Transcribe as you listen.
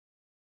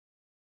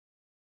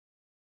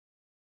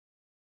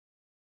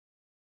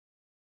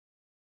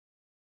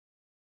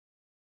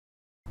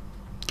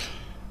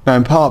Now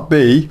in part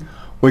B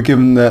we're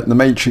given that the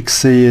matrix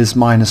C is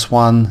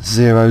 -1,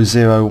 0,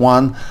 0,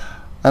 1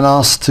 and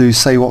asked to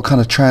say what kind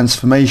of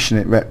transformation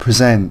it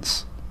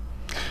represents.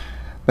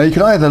 Now you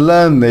can either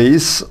learn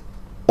these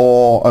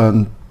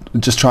or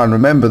just try and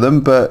remember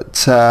them,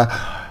 but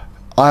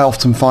I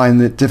often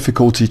find it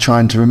difficulty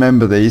trying to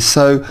remember these,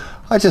 so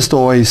I just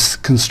always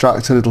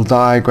construct a little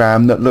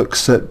diagram that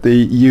looks at the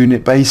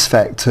unit base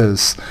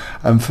vectors,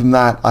 and from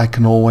that I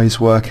can always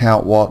work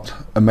out what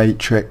a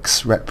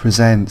matrix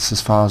represents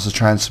as far as the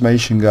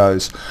transformation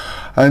goes.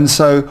 And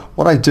so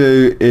what I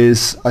do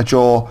is I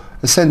draw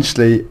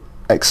essentially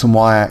x and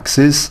y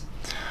axes.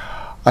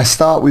 I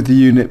start with the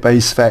unit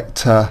base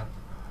vector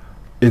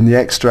in the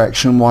x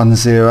direction, 1,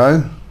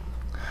 0,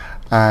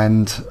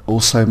 and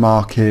also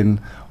mark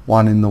in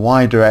 1 in the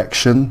y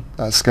direction.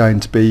 That's going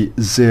to be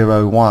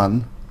 0,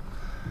 1.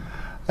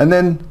 And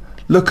then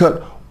look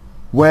at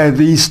where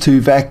these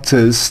two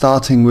vectors,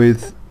 starting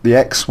with the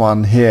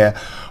x1 here,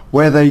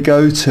 where they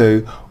go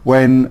to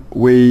when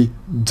we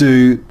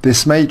do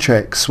this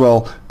matrix.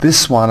 Well,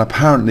 this one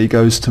apparently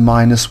goes to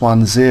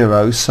 -1,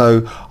 0,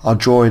 so I'll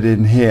draw it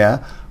in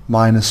here,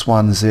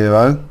 -1,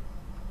 0.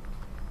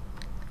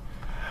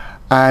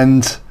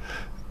 And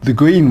the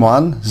green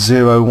one,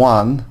 0,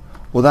 1,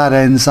 well, that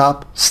ends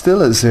up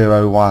still at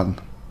 0, 1.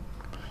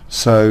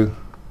 So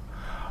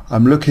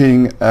I'm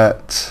looking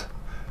at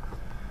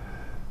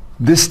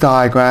this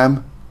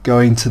diagram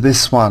going to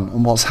this one,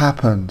 and what's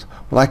happened?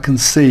 Well, I can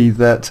see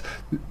that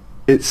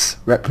it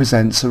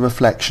represents a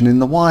reflection in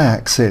the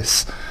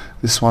y-axis.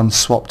 This one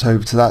swapped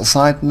over to that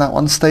side and that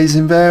one stays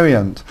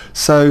invariant.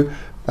 So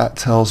that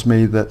tells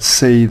me that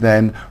C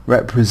then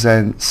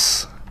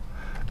represents,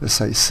 let's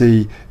say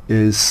C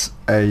is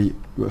a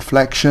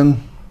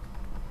reflection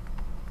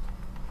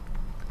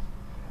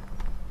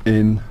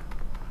in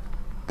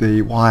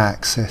the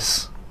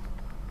y-axis.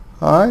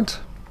 Alright?